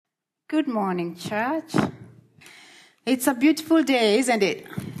Good morning, church. It's a beautiful day, isn't it?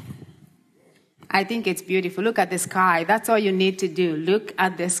 I think it's beautiful. Look at the sky. That's all you need to do. Look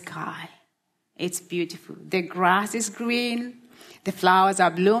at the sky. It's beautiful. The grass is green. The flowers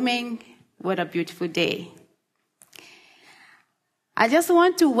are blooming. What a beautiful day. I just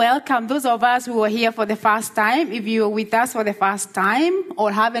want to welcome those of us who are here for the first time. If you are with us for the first time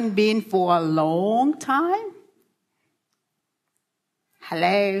or haven't been for a long time.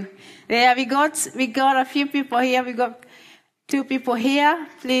 Hello. There we got a few people here. We got 2 people here.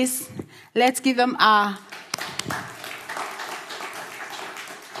 Please, let's give them a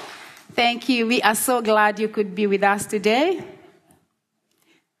thank you. We are so glad you could be with us today.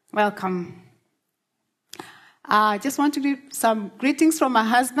 Welcome. I just want to give some greetings from my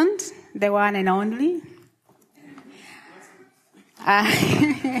husband, the one and only.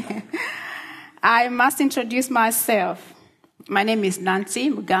 I must introduce myself. My name is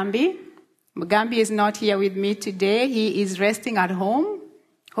Nancy Mugambi. Mugambi is not here with me today. He is resting at home.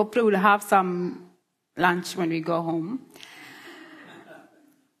 Hopefully we'll have some lunch when we go home.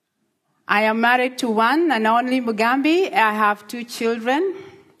 I am married to one and only Mugambi. I have 2 children,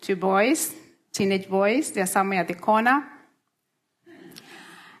 2 boys, teenage boys. They're somewhere at the corner.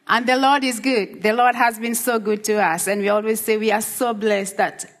 And the Lord is good. The Lord has been so good to us. And we always say we are so blessed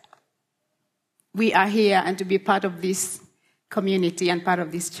that we are here and to be part of this community and part of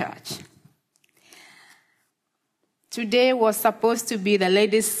this church. Today was supposed to be the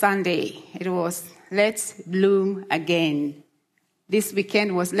Ladies' Sunday. It was Let's Bloom Again. This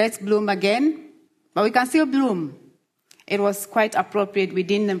weekend was Let's Bloom Again, but we can still bloom. It was quite appropriate.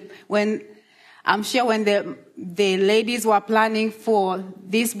 I'm sure when the ladies were planning for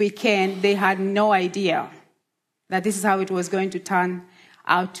this weekend, they had no idea that this is how it was going to turn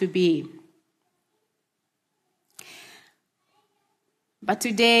out to be. But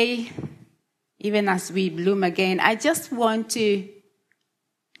today, even as we bloom again, I just want to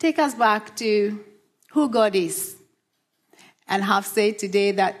take us back to who God is and have said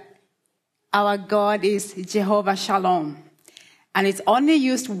today that our God is Jehovah Shalom. And it's only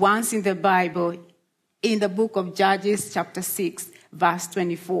used once in the Bible, in the book of Judges, chapter 6, verse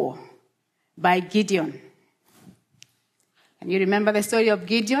 24, by Gideon. And you remember the story of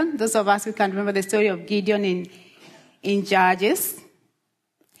Gideon? Those of us who can remember the story of Gideon in Judges.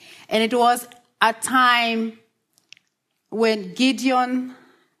 And it was a time when Gideon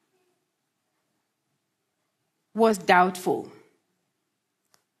was doubtful.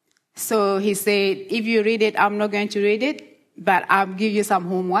 So he said, if you read it, I'm not going to read it, but I'll give you some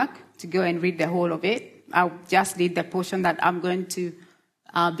homework to go and read the whole of it. I'll just read the portion that I'm going to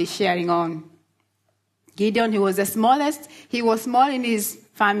be sharing on. Gideon, he was the smallest. He was small in his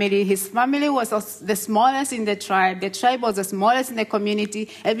family. His family was the smallest in the tribe. The tribe was the smallest in the community.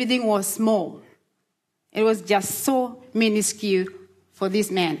 Everything was small. It was just so minuscule for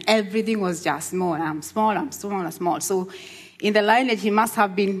this man. Everything was just small. I'm small, I'm small, I'm small. So in the lineage, he must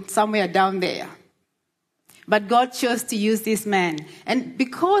have been somewhere down there. But God chose to use this man. And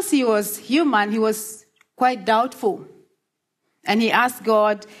because he was human, he was quite doubtful. And he asked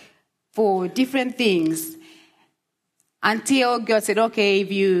God for different things until God said, okay,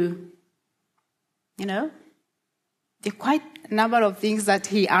 there are quite a number of things that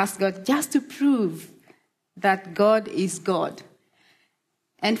he asked God just to prove that God is God.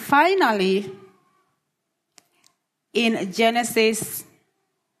 And finally, in Judges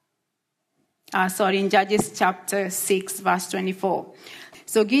chapter 6, verse 24.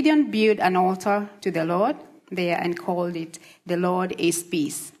 So Gideon built an altar to the Lord there and called it, "The Lord is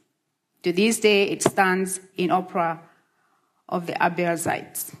Peace." To this day, it stands in Ophrah of the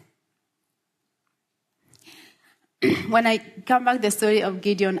Abiezrites. When I come back to the story of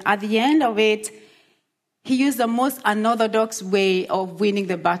Gideon, at the end of it, he used the most unorthodox way of winning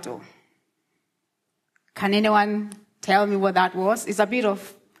the battle. Can anyone tell me what that was? It's a bit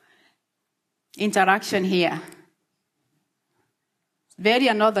of interaction here. Very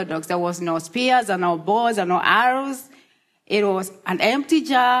unorthodox. There was no spears and no bows and no arrows. It was an empty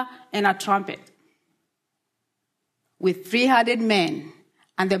jar and a trumpet with 300 men,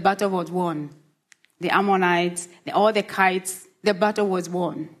 and the battle was won. The Ammonites, all the kites, the battle was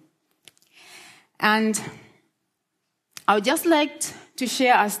won. And I would just like to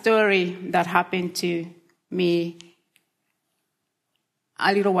share a story that happened to me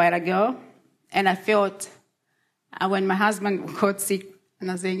a little while ago. And I felt, when my husband got sick, and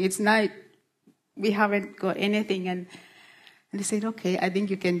I was saying, it's night, we haven't got anything. And he said, okay, I think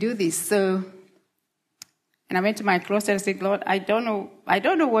you can do this. And I went to my closet and said, Lord, I don't know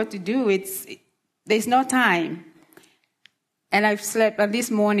what to do. There's no time. And I've slept, and this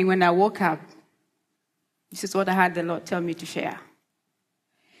morning when I woke up, this is what I had the Lord tell me to share.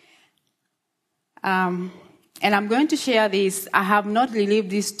 And I'm going to share this. I have not relived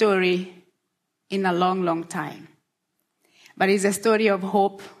this story in a long, long time. But it's a story of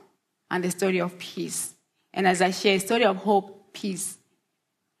hope and a story of peace. And as I share, a story of hope, peace,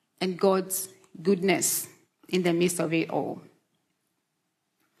 and God's goodness in the midst of it all.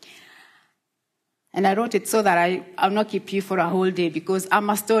 And I wrote it so that I'll not keep you for a whole day because I'm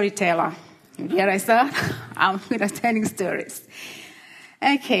a storyteller. Here I start. I'm good at telling stories.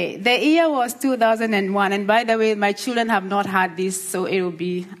 Okay, the year was 2001. And by the way, my children have not had this, so it will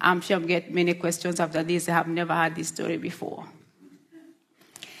be, I'm sure I'll get many questions after this. I have never had this story before.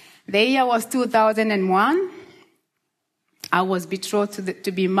 The year was 2001. I was betrothed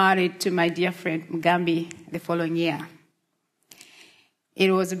to be married to my dear friend Mugambi the following year. It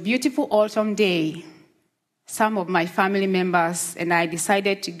was a beautiful autumn day. Some of my family members and I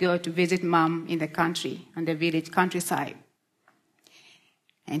decided to go to visit Mom in the country, on the village countryside.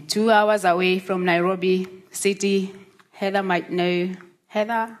 And 2 hours away from Nairobi city, Heather might know,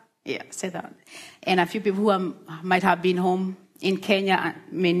 Heather? Yeah, Heather. And a few people who might have been home in Kenya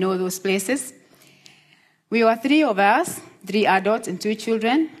may know those places. We were 3 of us, 3 adults and 2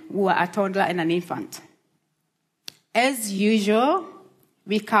 children, who were a toddler and an infant. As usual,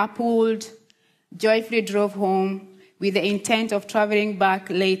 we carpooled, joyfully drove home with the intent of traveling back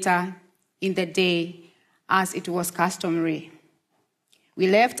later in the day as it was customary. We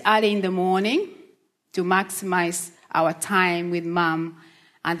left early in the morning to maximize our time with Mom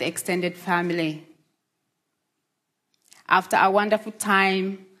and the extended family. After a wonderful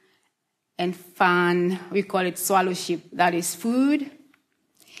time and fun, we call it swallowship, that is food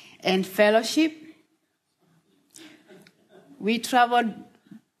and fellowship, we traveled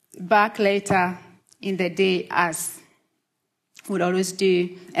back later in the day as we'd always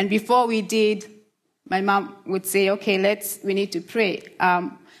do. And before we did, my mom would say, okay, we need to pray.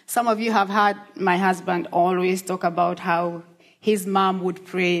 Some of you have heard my husband always talk about how his mom would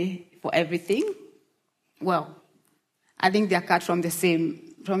pray for everything. Well, I think they're cut from the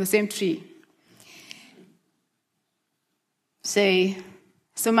same tree.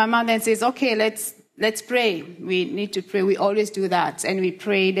 So my mom then says, okay, let's pray. We need to pray. We always do that. And we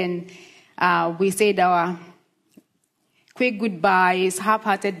prayed and we said our quick goodbyes,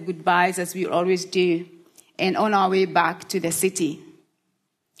 half-hearted goodbyes as we always do, and on our way back to the city.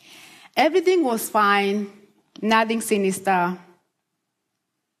 Everything was fine. Nothing sinister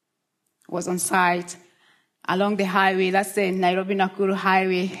was on sight. Along the highway, that's the Nairobi-Nakuru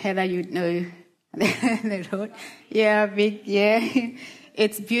highway. Heather, you know the road. Yeah, big, yeah.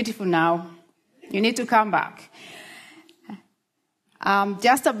 It's beautiful now. You need to come back.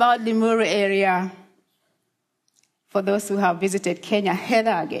 Just about Limuru area, for those who have visited Kenya,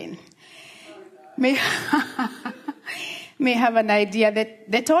 Heather again, may have an idea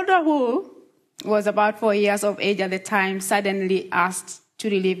that the toddler who was about 4 years of age at the time suddenly asked to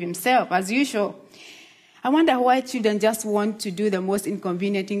relieve himself. As usual, I wonder why children just want to do the most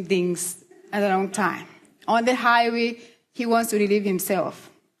inconvenieting things at the wrong time. On the highway, he wants to relieve himself.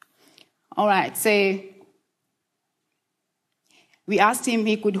 All right, so we asked him if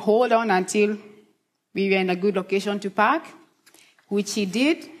he could hold on until we were in a good location to park, which he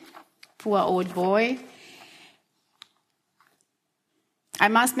did. Poor old boy. I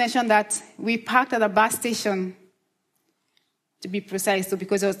must mention that we parked at a bus station, to be precise, so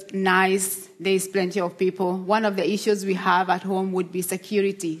because it was nice, there's plenty of people. One of the issues we have at home would be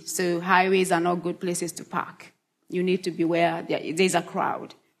security. So highways are not good places to park. You need to be where there's a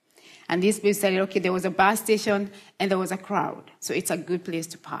crowd. And this place said, okay, there was a bus station and there was a crowd. So it's a good place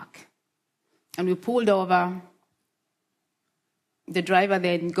to park. And we pulled over. The driver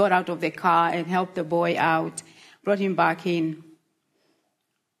then got out of the car and helped the boy out, brought him back in.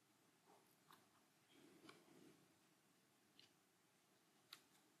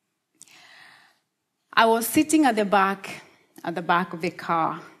 I was sitting at the back of the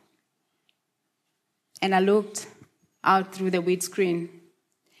car, and I looked out through the windscreen,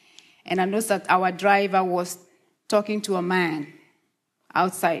 and I noticed that our driver was talking to a man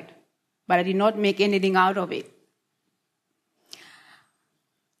outside, but I did not make anything out of it.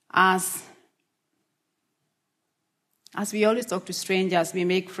 As we always talk to strangers, we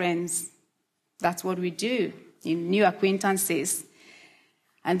make friends. That's what we do in new acquaintances.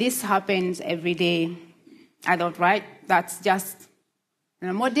 And this happens every day. I thought, right, that's just a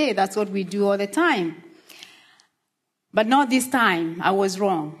normal day. That's what we do all the time. But not this time. I was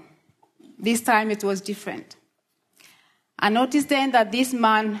wrong. This time it was different. I noticed then that this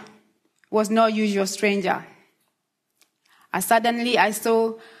man was no usual stranger. Suddenly, I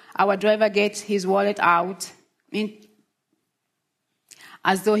saw our driver get his wallet out,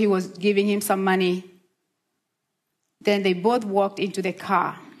 as though he was giving him some money. Then they both walked into the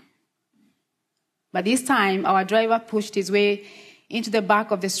car. But this time, our driver pushed his way into the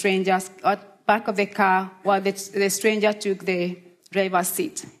back of the car, while the stranger took the driver's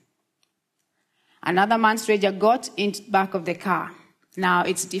seat. Another man stranger got into the back of the car. Now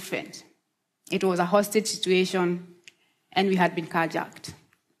it's different. It was a hostage situation, and we had been carjacked.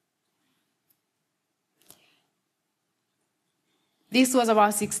 This was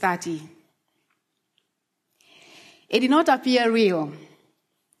about 6:30. It did not appear real.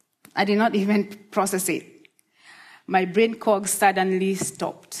 I did not even process it. My brain cogs suddenly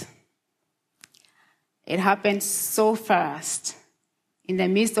stopped. It happened so fast. In the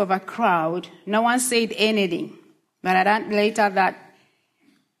midst of a crowd, no one said anything. But I learned later that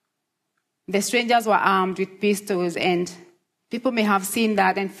the strangers were armed with pistols, and people may have seen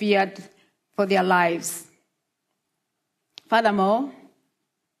that and feared for their lives. Furthermore,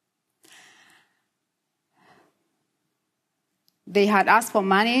 they had asked for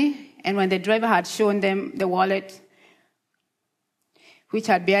money, and when the driver had shown them the wallet, which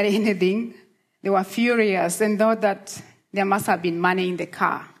had barely anything, they were furious and thought that there must have been money in the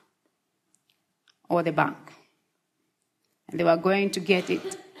car or the bank. And they were going to get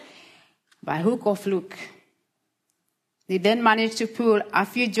it by hook or fluke. They then managed to pull a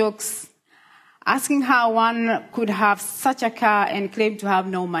few jokes, asking how one could have such a car and claim to have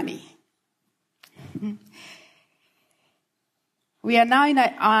no money. We are now in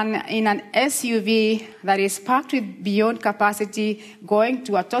an SUV that is packed with beyond capacity, going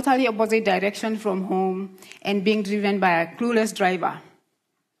to a totally opposite direction from home and being driven by a clueless driver.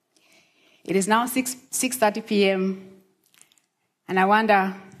 It is now 6:30 p.m., and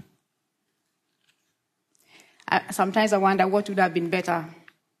sometimes I wonder what would have been better,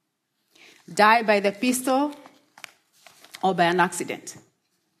 die by the pistol or by an accident.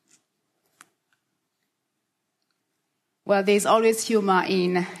 Well, there's always humor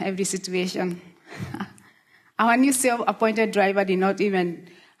in every situation. Our new self-appointed driver did not even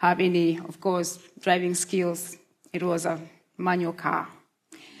have any, of course, driving skills. It was a manual car.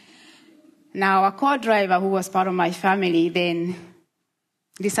 Now, a co-driver who was part of my family then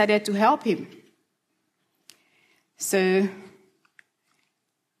decided to help him. So,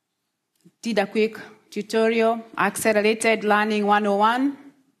 did a quick tutorial, accelerated learning 101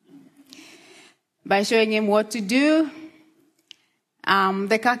 by showing him what to do.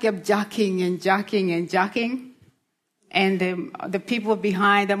 The car kept jerking and jerking and jerking, and the people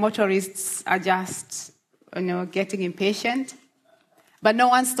behind, the motorists, are just, getting impatient. But no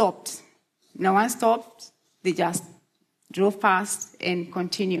one stopped. No one stopped. They just drove past and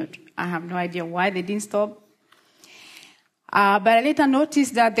continued. I have no idea why they didn't stop. But I later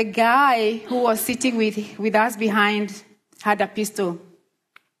noticed that the guy who was sitting with us behind had a pistol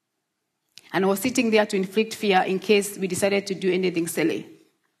and was sitting there to inflict fear in case we decided to do anything silly.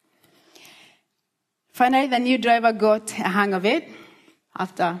 Finally, the new driver got a hang of it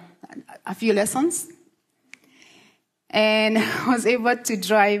after a few lessons and was able to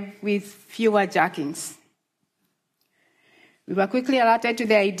drive with fewer jerkings. We were quickly alerted to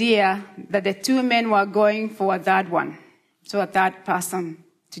the idea that the two men were going for a third one, so a third person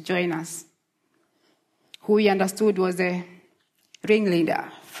to join us, who we understood was the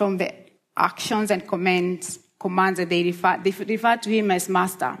ringleader from the actions and commands that they referred to him as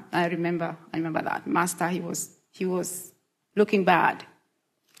Master. I remember that. Master, he was looking bad.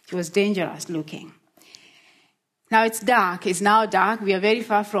 He was dangerous looking. Now it's dark. It's now dark. We are very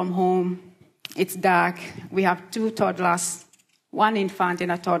far from home. It's dark. We have two toddlers, one infant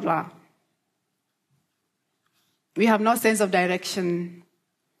and a toddler. We have no sense of direction.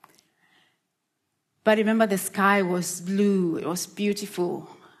 But remember, the sky was blue. It was beautiful.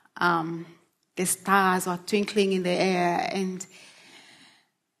 The stars were twinkling in the air, and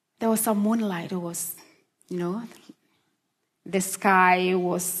there was some moonlight. It was, the sky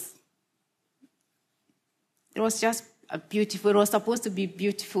was, it was just beautiful. It was supposed to be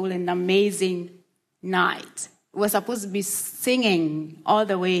beautiful and amazing night. It was supposed to be singing all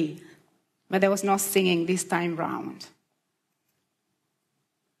the way, but there was no singing this time round.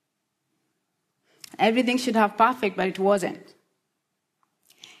 Everything should have perfect, but it wasn't.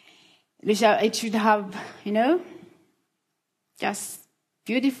 It should have, just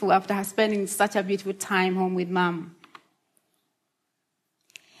beautiful after spending such a beautiful time home with Mom.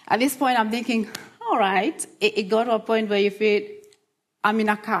 At this point, I'm thinking, all right, it got to a point where you feel, I'm in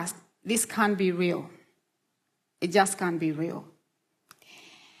a cast. This can't be real. It just can't be real.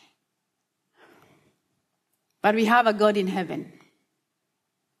 But we have a God in heaven.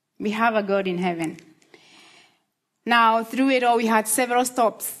 We have a God in heaven. Now, through it all, we had several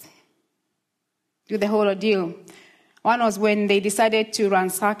stops to the whole ordeal. One was when they decided to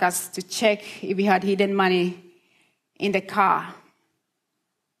ransack us to check if we had hidden money in the car.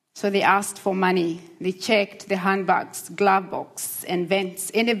 So they asked for money. They checked the handbags, glove box, and vents,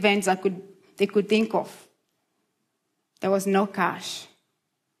 any vents they could think of. There was no cash.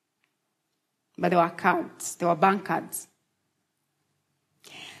 But there were cards. There were bank cards.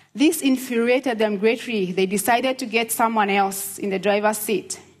 This infuriated them greatly. They decided to get someone else in the driver's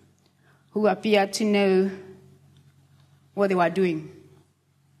seat who appeared to know what they were doing,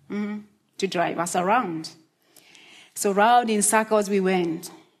 to drive us around. So round in circles we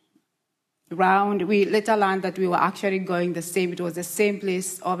went. Round, we later learned that we were actually going the same. It was the same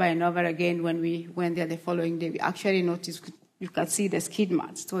place over and over again when we went there the following day. We actually noticed, you could see the skid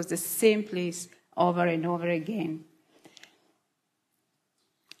marks. It was the same place over and over again.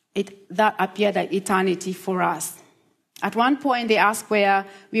 That appeared like eternity for us. At one point, they asked where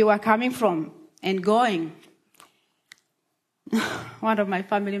we were coming from and going. One of my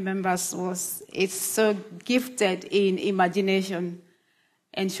family members is so gifted in imagination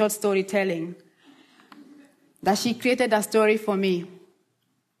and short storytelling that she created a story for me.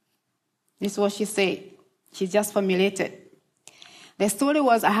 This is what she said. She just formulated. The story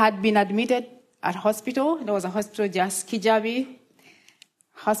was I had been admitted at hospital. There was a hospital, just Kijabi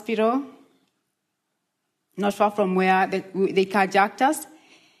Hospital, not far from where they carjacked us.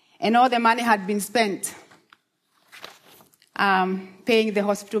 And all the money had been spent paying the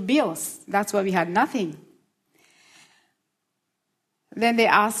hospital bills. That's why we had nothing. Then they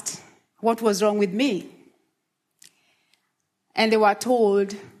asked what was wrong with me. And they were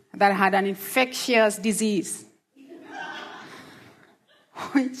told that I had an infectious disease,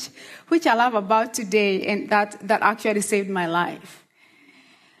 which I love about today, and that actually saved my life.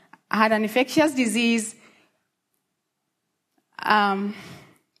 I had an infectious disease, and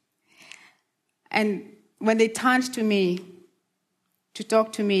when they turned to me to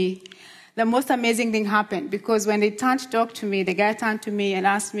talk to me, the most amazing thing happened, because when they turned to talk to me, the guy turned to me and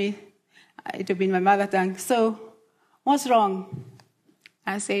asked me, it would be in my mother tongue, so what's wrong?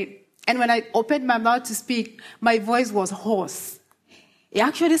 I said, and when I opened my mouth to speak, my voice was hoarse. It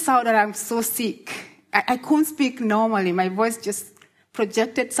actually sounded like I'm so sick. I couldn't speak normally. My voice just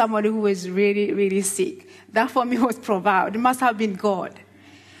projected somebody who was really, really sick. That for me was profound. It must have been God.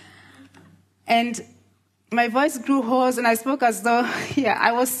 And my voice grew hoarse, and I spoke as though,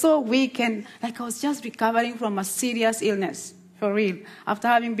 I was so weak, and like I was just recovering from a serious illness, for real, after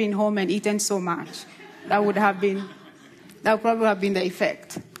having been home and eaten so much. That would probably have been the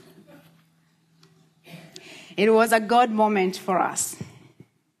effect. It was a God moment for us.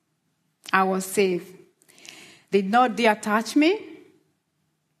 I was safe. They did not dare touch me.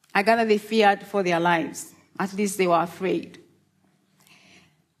 I gather they feared for their lives. At least they were afraid.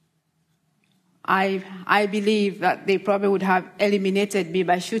 I believe that they probably would have eliminated me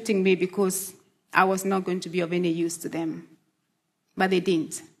by shooting me because I was not going to be of any use to them. But they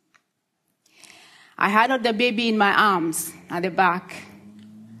didn't. I had the baby in my arms at the back,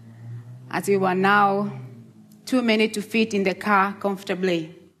 as we were now too many to fit in the car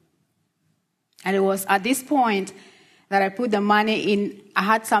comfortably. And it was at this point that I put the money in. I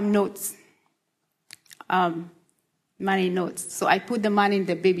had some notes, money notes. So I put the money in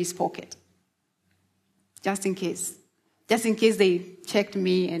the baby's pocket, just in case they checked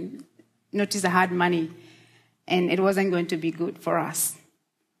me and noticed I had money, and it wasn't going to be good for us.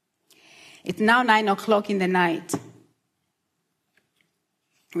 It's now 9:00 in the night.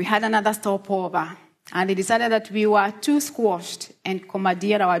 We had another stopover, and they decided that we were too squashed and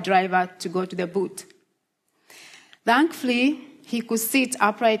commandeered our driver to go to the booth. Thankfully, he could sit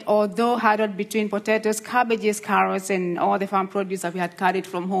upright, although huddled between potatoes, cabbages, carrots, and all the farm produce that we had carried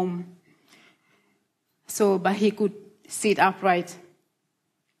from home. But he could sit upright.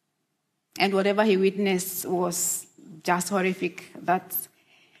 And whatever he witnessed was just horrific. That's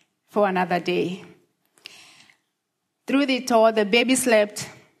for another day. Through the tour, the baby slept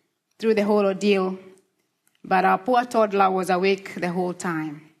through the whole ordeal, but our poor toddler was awake the whole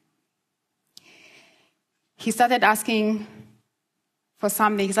time. He started asking for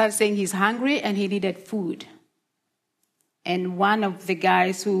something. He started saying he's hungry and he needed food. And one of the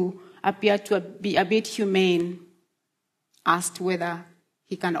guys who appeared to be a bit humane asked whether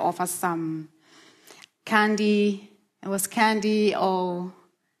he can offer some candy. It was candy or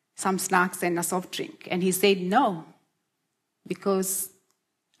some snacks and a soft drink. And he said, no, because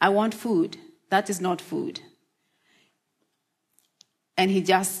I want food. That is not food. And he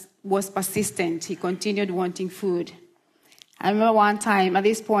just was persistent. He continued wanting food. I remember one time, at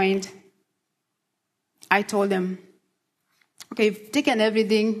this point, I told him, okay, you've taken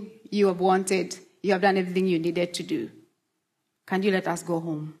everything you have wanted. You have done everything you needed to do. Can you let us go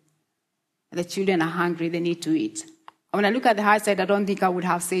home? The children are hungry. They need to eat. When I look at the high side, I don't think I would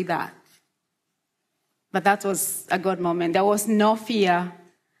have said that. But that was a God moment. There was no fear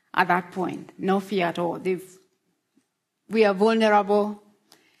at that point. No fear at all. We are vulnerable.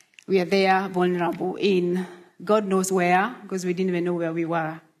 We are there, vulnerable in God knows where, because we didn't even know where we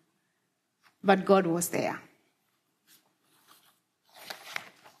were. But God was there.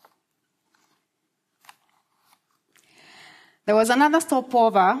 There was another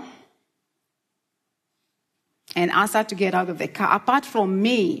stopover, and asked her to get out of the car, apart from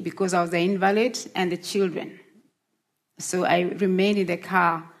me, because I was the invalid and the children. So I remained in the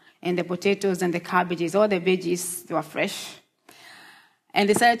car, and the potatoes and the cabbages, all the veggies, they were fresh. And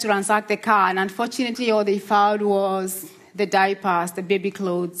decided to ransack the car, and unfortunately all they found was the diapers, the baby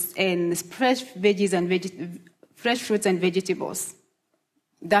clothes, and fresh veggies and fresh fruits and vegetables.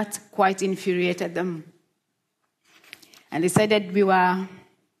 That quite infuriated them. And they decided we are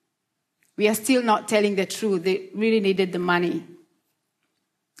still not telling the truth. They really needed the money.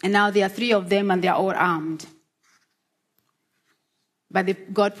 And now there are 3 of them, and they are all armed.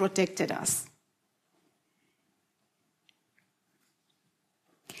 But God protected us.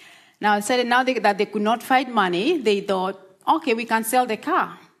 Now, that they could not find money, they thought, okay, we can sell the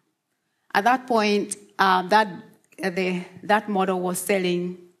car. At that point, that model was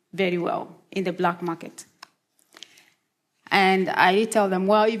selling very well in the black market. And I did tell them,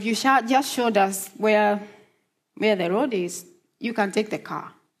 well, if you just showed us where the road is, you can take the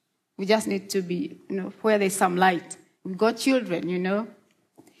car. We just need to be, where there's some light. We've got children,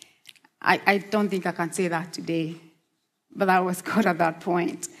 I don't think I can say that today, but I was good at that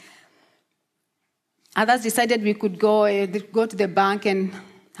point. Others decided we could go to the bank and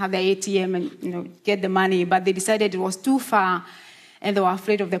have the ATM and get the money, but they decided it was too far, and they were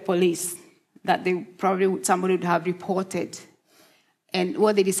afraid of the police, that somebody would have reported. And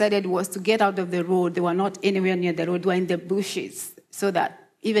what they decided was to get out of the road. They were not anywhere near the road. They were in the bushes, so that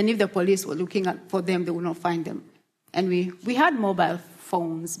even if the police were looking for them, they would not find them. And we had mobile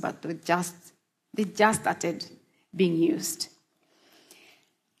phones, but they just started being used.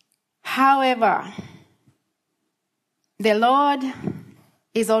 However, the Lord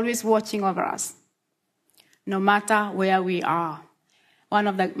is always watching over us, no matter where we are. One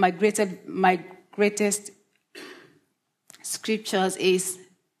of my greatest scriptures is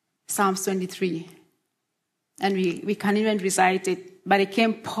Psalms 23. And we can't even recite it, but it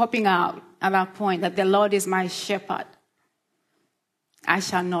came popping out at that point, that the Lord is my shepherd. I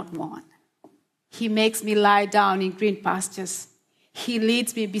shall not want. He makes me lie down in green pastures. He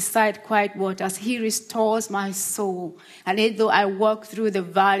leads me beside quiet waters. He restores my soul. And though I walk through the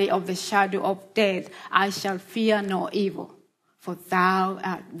valley of the shadow of death, I shall fear no evil, for thou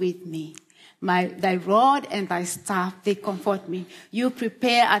art with me. Thy rod and thy staff, they comfort me. You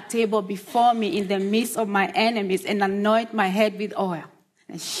prepare a table before me in the midst of my enemies, and anoint my head with oil.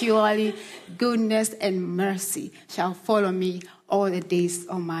 And surely goodness and mercy shall follow me all the days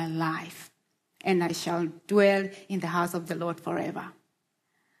of my life. And I shall dwell in the house of the Lord forever.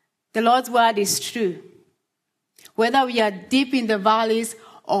 The Lord's word is true. Whether we are deep in the valleys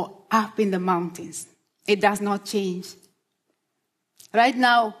or up in the mountains, it does not change. Right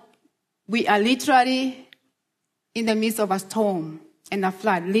now, we are literally in the midst of a storm and a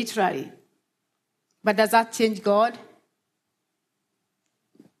flood, literally. But does that change God?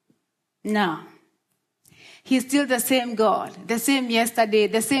 No. He's still the same God, the same yesterday,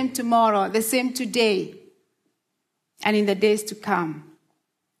 the same tomorrow, the same today, and in the days to come.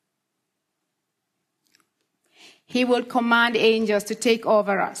 He will command angels to take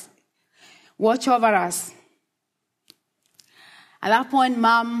over us, watch over us. At that point,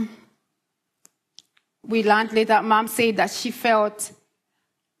 we learned later, Mom said that she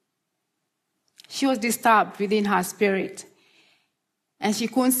was disturbed within her spirit. And she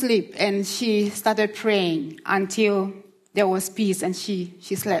couldn't sleep, and she started praying until there was peace, and she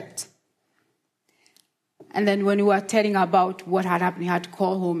slept. And then when we were telling her about what had happened, we had to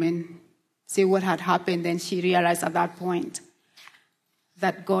call home and say what had happened. Then she realized at that point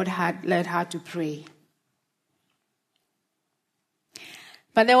that God had led her to pray.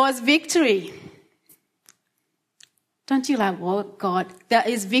 But there was victory. Don't you like, well, God, there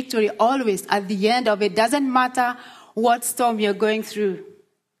is victory always at the end of it. Doesn't matter what storm you're going through,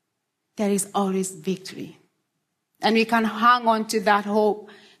 there is always victory. And we can hang on to that hope,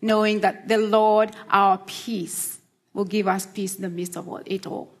 knowing that the Lord, our peace, will give us peace in the midst of it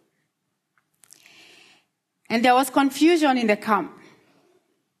all. And there was confusion in the camp.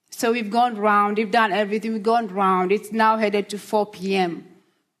 So we've gone round, we've done everything, we've gone round. It's now headed to 4 p.m.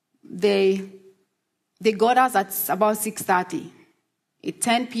 They got us at about 6:30. At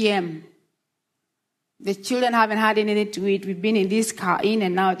 10 p.m., the children haven't had anything to eat. We've been in this car, in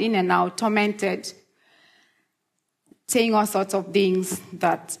and out, tormented, saying all sorts of things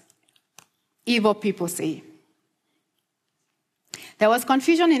that evil people say. There was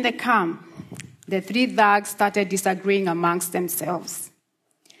confusion in the camp. The 3 thugs started disagreeing amongst themselves.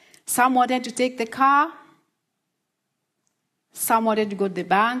 Some wanted to take the car. Some wanted to go to the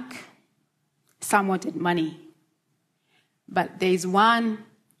bank. Some wanted money. But there is one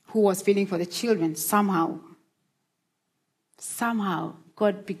who was feeling for the children. Somehow,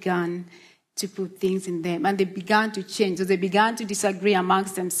 God began to put things in them, and they began to change. So they began to disagree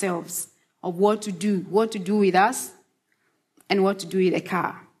amongst themselves of what to do with us, and what to do with the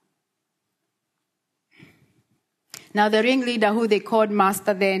car. Now the ringleader, who they called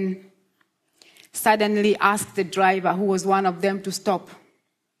Master, then suddenly asked the driver, who was one of them, to stop.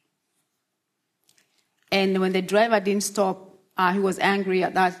 And when the driver didn't stop, he was angry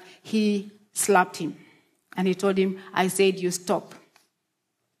at that. He slapped him. And he told him, I said you stop.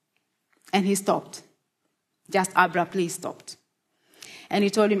 And he stopped. Just abruptly stopped. And he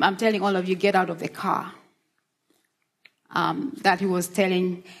told him, I'm telling all of you, get out of the car. That he was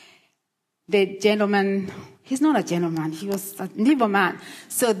telling the gentleman, he's not a gentleman, he was an evil man.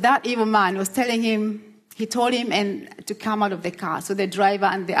 So that evil man was telling him, he told him to come out of the car. So the driver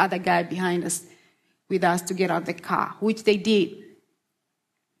and the other guy behind us, with us, to get out of the car, which they did.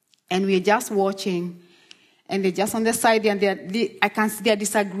 And we're just watching, and they're just on the side, and I can see they're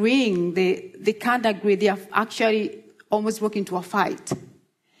disagreeing. They can't agree. They have actually almost broke into a fight.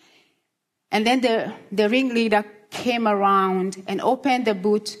 And then the ringleader came around and opened the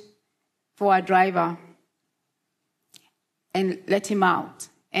boot for our driver and let him out.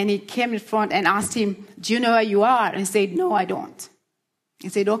 And he came in front and asked him, do you know where you are? And he said, no, I don't. He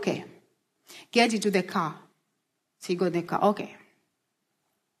said, okay, get into the car. So he got in the car, okay.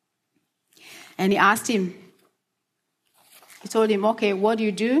 And he asked him, he told him, okay, what do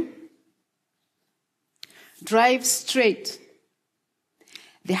you do? Drive straight.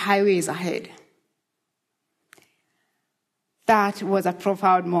 The highway is ahead. That was a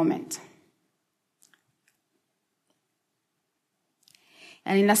profound moment.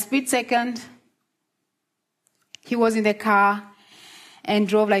 And in a split second, he was in the car and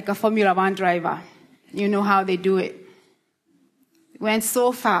drove like a Formula One driver. You know how they do it. Went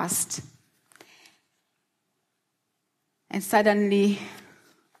so fast. And suddenly,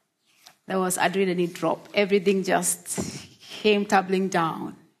 there was adrenaline drop. Everything just came tumbling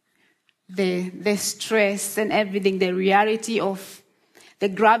down. The stress and everything, the reality of, the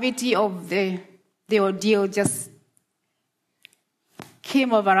gravity of the ordeal just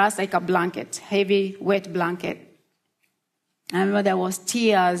came over us like a blanket, heavy, wet blanket. I remember there was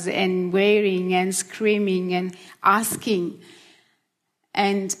tears and wailing and screaming and asking.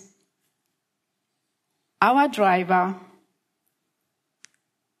 And our driver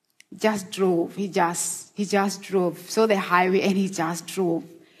just drove. He just drove. Saw the highway and he just drove.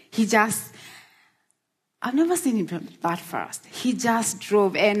 I've never seen him that fast. He just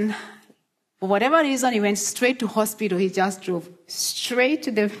drove, and for whatever reason, he went straight to hospital. He just drove straight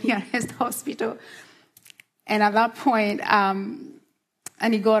to the nearest hospital. And at that point, and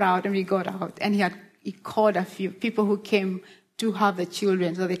he got out, and we got out, and he called a few people who came to have the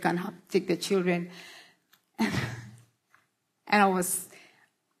children so they can take the children. And I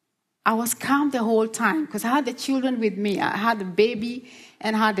was calm the whole time because I had the children with me. I had the baby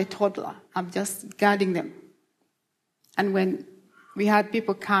and I had the toddler. I'm just guarding them. And when we had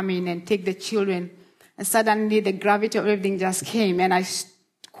people come in and take the children, and suddenly the gravity of everything just came, and I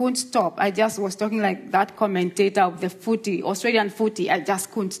couldn't stop. I just was talking like that commentator of the footy, Australian footy. I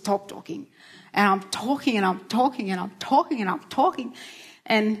just couldn't stop talking. And I'm talking and I'm talking and I'm talking and I'm talking.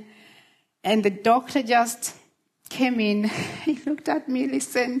 And the doctor just came in, he looked at me,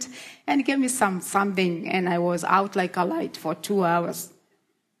 listened, and gave me something, and I was out like a light for 2 hours.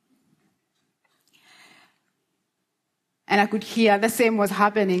 And I could hear the same was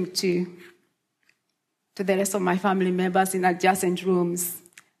happening to the rest of my family members in adjacent rooms.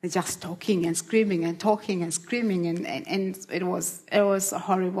 They're just talking and screaming and talking and screaming, and it was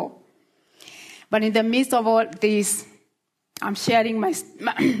horrible. But in the midst of all this, I'm sharing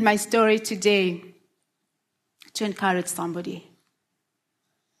my story today to encourage somebody.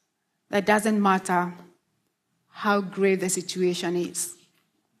 That doesn't matter how grave the situation is.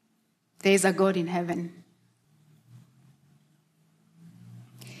 There is a God in heaven.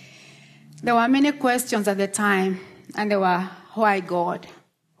 There were many questions at the time, and they were, why God?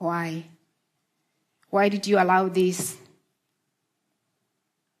 Why? Why did you allow this?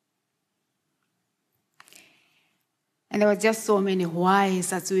 And there were just so many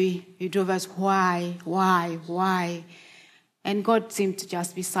whys as we drove us, why? And God seemed to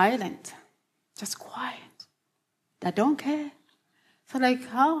just be silent, just quiet. I don't care. So like,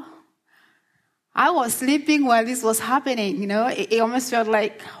 how? I was sleeping while this was happening, you know. It almost felt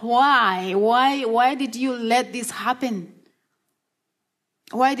like, why? Why did you let this happen?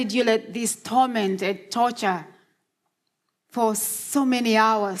 Why did you let this torment and torture for so many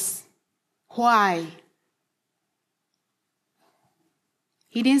hours? Why?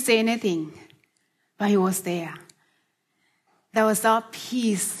 He didn't say anything, but he was there. There was that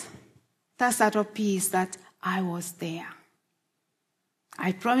peace, that sort of peace that I was there.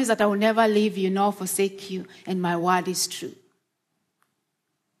 I promise that I will never leave you nor forsake you, and my word is true.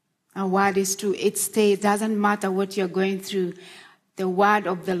 My word is true. It stays. It doesn't matter what you're going through. The word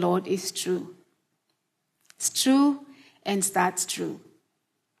of the Lord is true. It's true and that's true.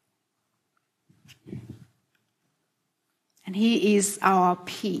 And he is our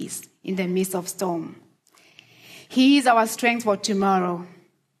peace in the midst of storm. He is our strength for tomorrow,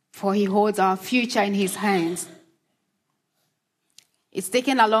 for he holds our future in his hands. It's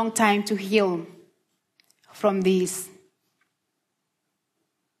taken a long time to heal from this.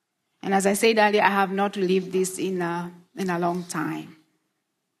 And as I said earlier, I have not lived this in a long time.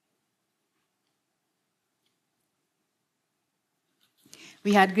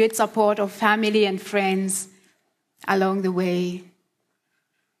 We had great support of family and friends along the way.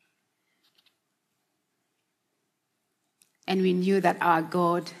 And we knew that our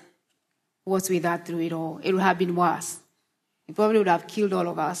God was with us through it all. It would have been worse. He probably would have killed all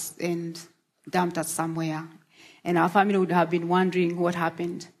of us and dumped us somewhere. And our family would have been wondering what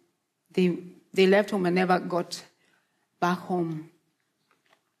happened. They left home and never got back home.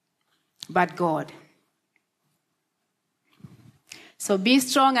 But God. So be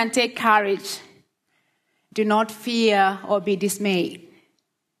strong and take courage. Do not fear or be dismayed.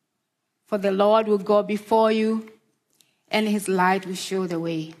 For the Lord will go before you, and his light will show the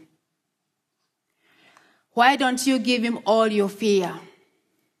way. Why don't you give him all your fear?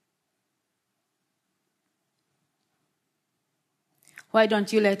 Why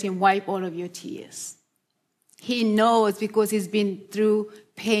don't you let him wipe all of your tears? He knows because he's been through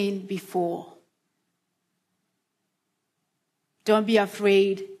pain before. Don't be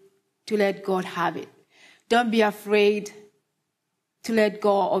afraid to let God have it. Don't be afraid to let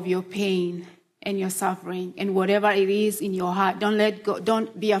go of your pain and your suffering and whatever it is in your heart.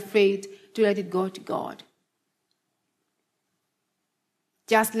 Don't be afraid to let it go to God.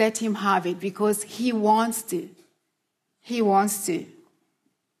 Just let him have it because he wants to. He wants to.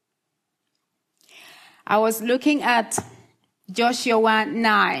 I was looking at Joshua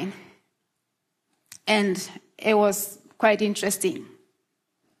 1:9, and it was quite interesting.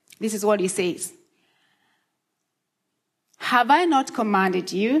 This is what he says. Have I not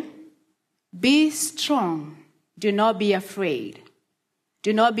commanded you? Be strong. Do not be afraid.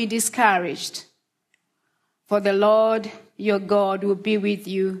 Do not be discouraged. For the Lord your God will be with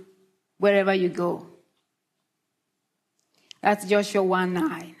you wherever you go. That's Joshua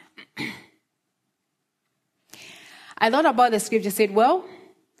 1:9. I thought about the scripture, said, well,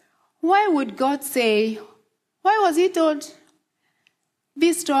 why would God say, why was he told,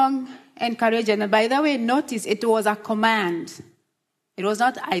 be strong and courageous? And by the way, notice it was a command. It was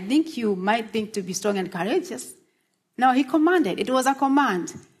not, I think you might think to be strong and courageous. No, he commanded. It was a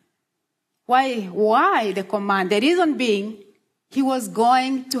command. Why the command? The reason being, he was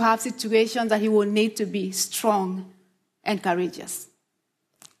going to have situations that he would need to be strong and courageous.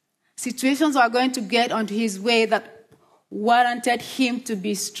 Situations were going to get onto his way that warranted him to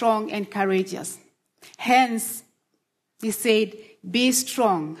be strong and courageous. Hence, he said, be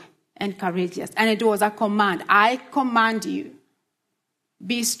strong and courageous. And it was a command. I command you,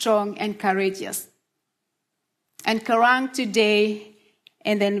 be strong and courageous. And Kerrang today,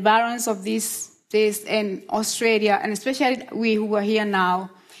 in the environs of this place in Australia, and especially we who are here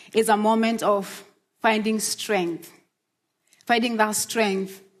now, is a moment of finding strength. Finding that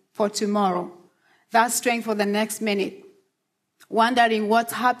strength for tomorrow. That strength for the next minute. Wondering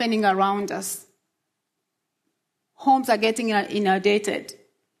what's happening around us. Homes are getting inundated.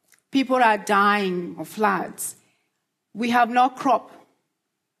 People are dying of floods. We have no crop.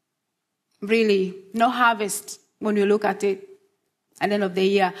 Really, no harvest when you look at it at the end of the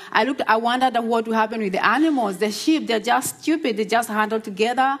year. I wondered what would happen with the animals. The sheep, they're just stupid. They just huddle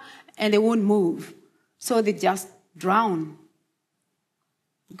together and they won't move. So they just drown.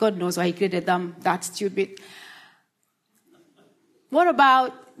 God knows why he created them that stupid. What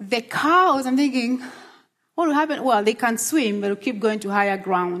about the cows? I'm thinking, what will happen? Well, they can swim, but they'll keep going to higher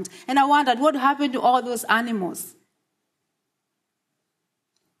ground. And I wondered, what happened to all those animals?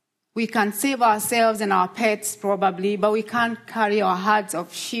 We can save ourselves and our pets probably, but we can't carry our herds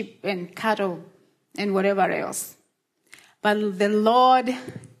of sheep and cattle and whatever else. But the Lord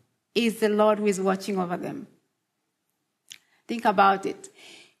is the Lord who is watching over them. Think about it.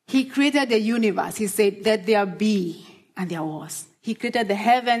 He created the universe. He said, "Let there be," and there was. He created the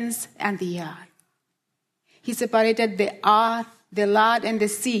heavens and the earth. He separated the earth, the land, and the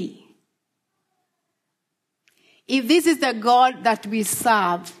sea. If this is the God that we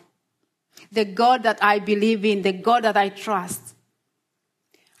serve, the God that I believe in, the God that I trust,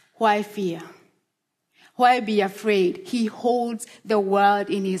 why fear? Why be afraid? He holds the world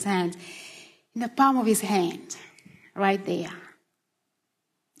in his hands, in the palm of his hand, right there.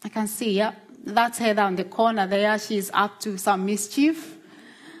 I can see, yeah, that's Heather on the corner there. She's up to some mischief.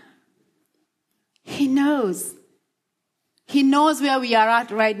 He knows. He knows where we are at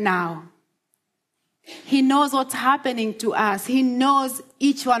right now. He knows what's happening to us. He knows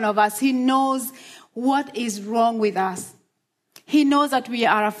each one of us. He knows what is wrong with us. He knows that we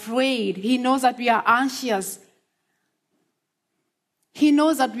are afraid. He knows that we are anxious. He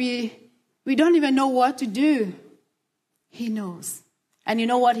knows that we don't even know what to do. He knows. And you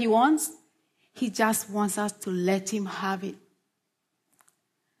know what he wants? He just wants us to let him have it.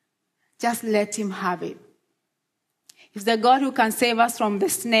 Just let him have it. He's the God who can save us from the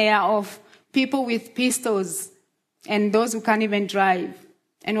snare of people with pistols and those who can't even drive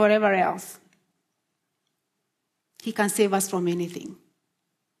and whatever else. He can save us from anything.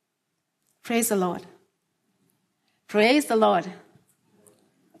 Praise the Lord. Praise the Lord.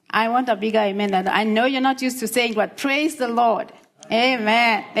 I want a bigger amen. That I know you're not used to saying, but praise the Lord.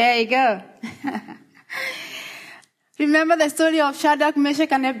 Amen. There you go. Remember the story of Shadrach,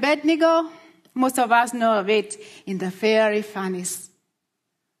 Meshach, and Abednego? Most of us know of it, in the fiery furnace.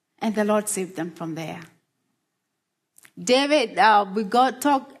 And the Lord saved them from there. David,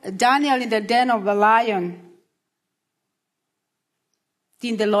 Daniel in the den of the lion.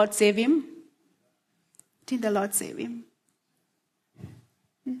 Didn't the Lord save him? Didn't the Lord save him?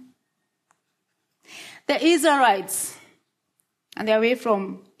 The Israelites, and they're away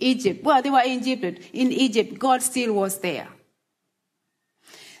from Egypt. Well, they were in Egypt. God still was there.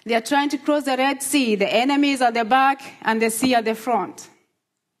 They are trying to cross the Red Sea. The enemy is at the back and the sea at the front.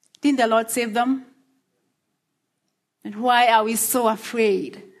 Didn't the Lord save them? And why are we so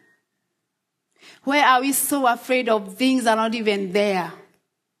afraid? Why are we so afraid of things that are not even there?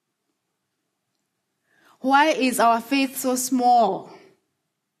 Why is our faith so small?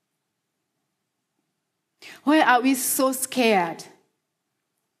 Why are we so scared?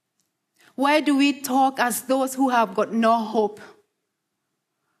 Why do we talk as those who have got no hope?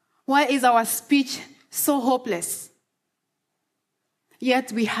 Why is our speech so hopeless?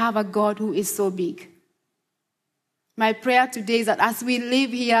 Yet we have a God who is so big. My prayer today is that as we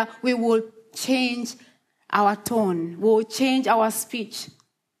live here, we will change our tone. We will change our speech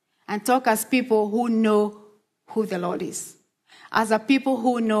and talk as people who know who the Lord is. As a people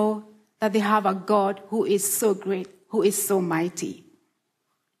who know that they have a God who is so great, who is so mighty.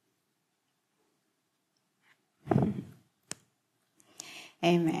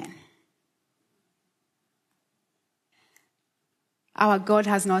 Amen. Our God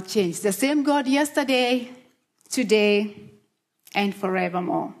has not changed. The same God yesterday, today, and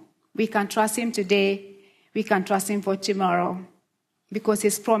forevermore. We can trust him today. We can trust him for tomorrow because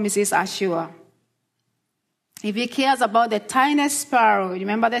his promises are sure. If he cares about the tiniest sparrow,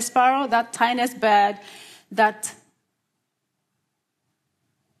 remember the sparrow? That tiniest bird that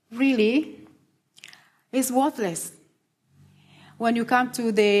really is worthless. When you come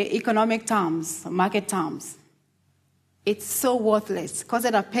to the economic terms, market terms, it's so worthless. Cost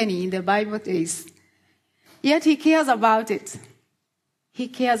it a penny in the Bible days. Yet he cares about it. He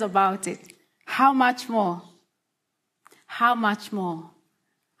cares about it. How much more? How much more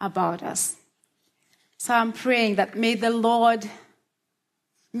about us? So I'm praying that may the Lord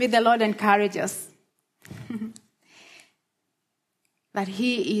encourage us. That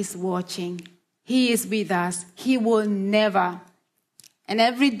he is watching. He is with us. He will never. And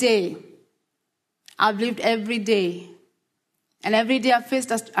every day, I've lived every day. And every day I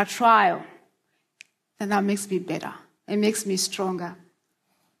faced a trial. And that makes me better. It makes me stronger.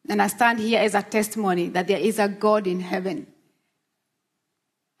 And I stand here as a testimony that there is a God in heaven.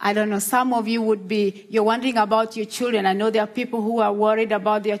 I don't know, some of you you're wondering about your children. I know there are people who are worried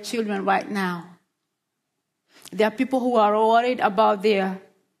about their children right now. There are people who are worried about their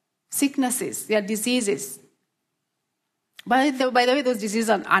sicknesses, they are diseases. By the way, those diseases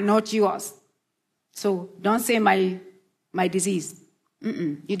are not yours. So don't say my disease.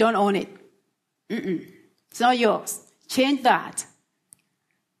 You don't own it. It's not yours. Change that.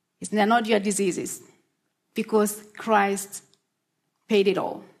 They're not your diseases because Christ paid it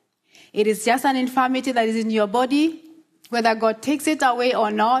all. It is just an infirmity that is in your body. Whether God takes it away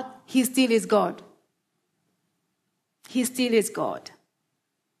or not, He still is God. He still is God.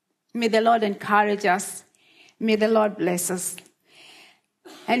 May the Lord encourage us. May the Lord bless us.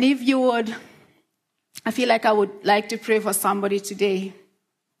 And if you would, I feel like I would like to pray for somebody today.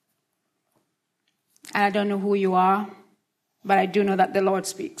 And I don't know who you are, but I do know that the Lord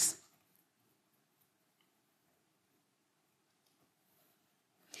speaks.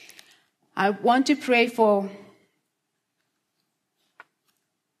 I want to pray for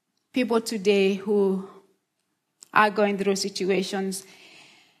people today who are going through situations,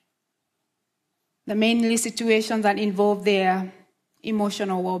 mainly situations that involve their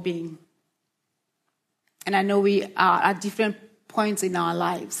emotional well-being. And I know we are at different points in our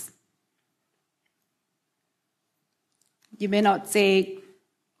lives. You may not say,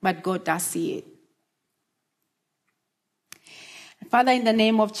 but God does see it. Father, in the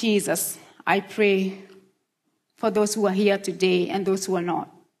name of Jesus, I pray for those who are here today and those who are not.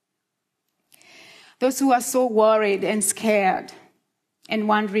 Those who are so worried and scared and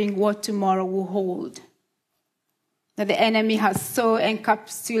wondering what tomorrow will hold. That the enemy has so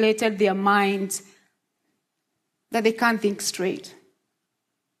encapsulated their minds that they can't think straight.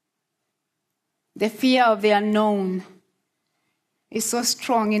 The fear of the unknown is so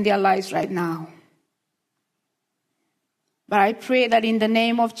strong in their lives right now. But I pray that in the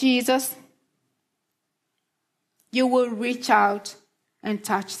name of Jesus, you will reach out and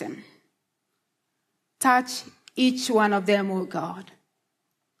touch them. Touch each one of them, oh God.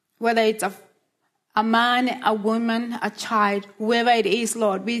 Whether it's a man, a woman, a child, whoever it is,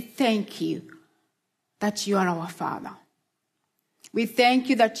 Lord, we thank you that you are our Father. We thank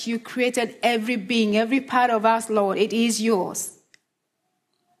you that you created every being, every part of us, Lord. It is yours.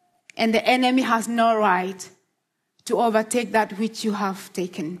 And the enemy has no right to overtake that which you have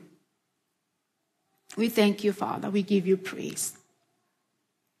taken. We thank you, Father. We give you praise.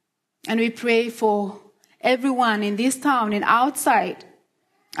 And we pray for everyone in this town and outside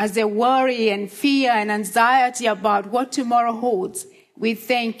as they worry and fear and anxiety about what tomorrow holds. We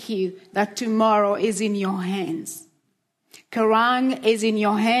thank you that tomorrow is in your hands. Kerang is in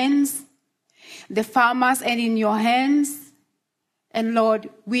your hands. The farmers are in your hands. And Lord,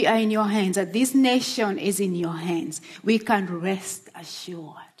 we are in your hands. That this nation is in your hands. We can rest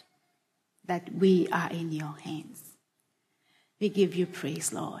assured that we are in your hands. We give you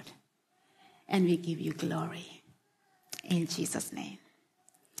praise, Lord. And we give you glory. In Jesus' name.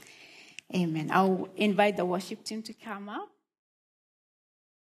 Amen. I'll invite the worship team to come up.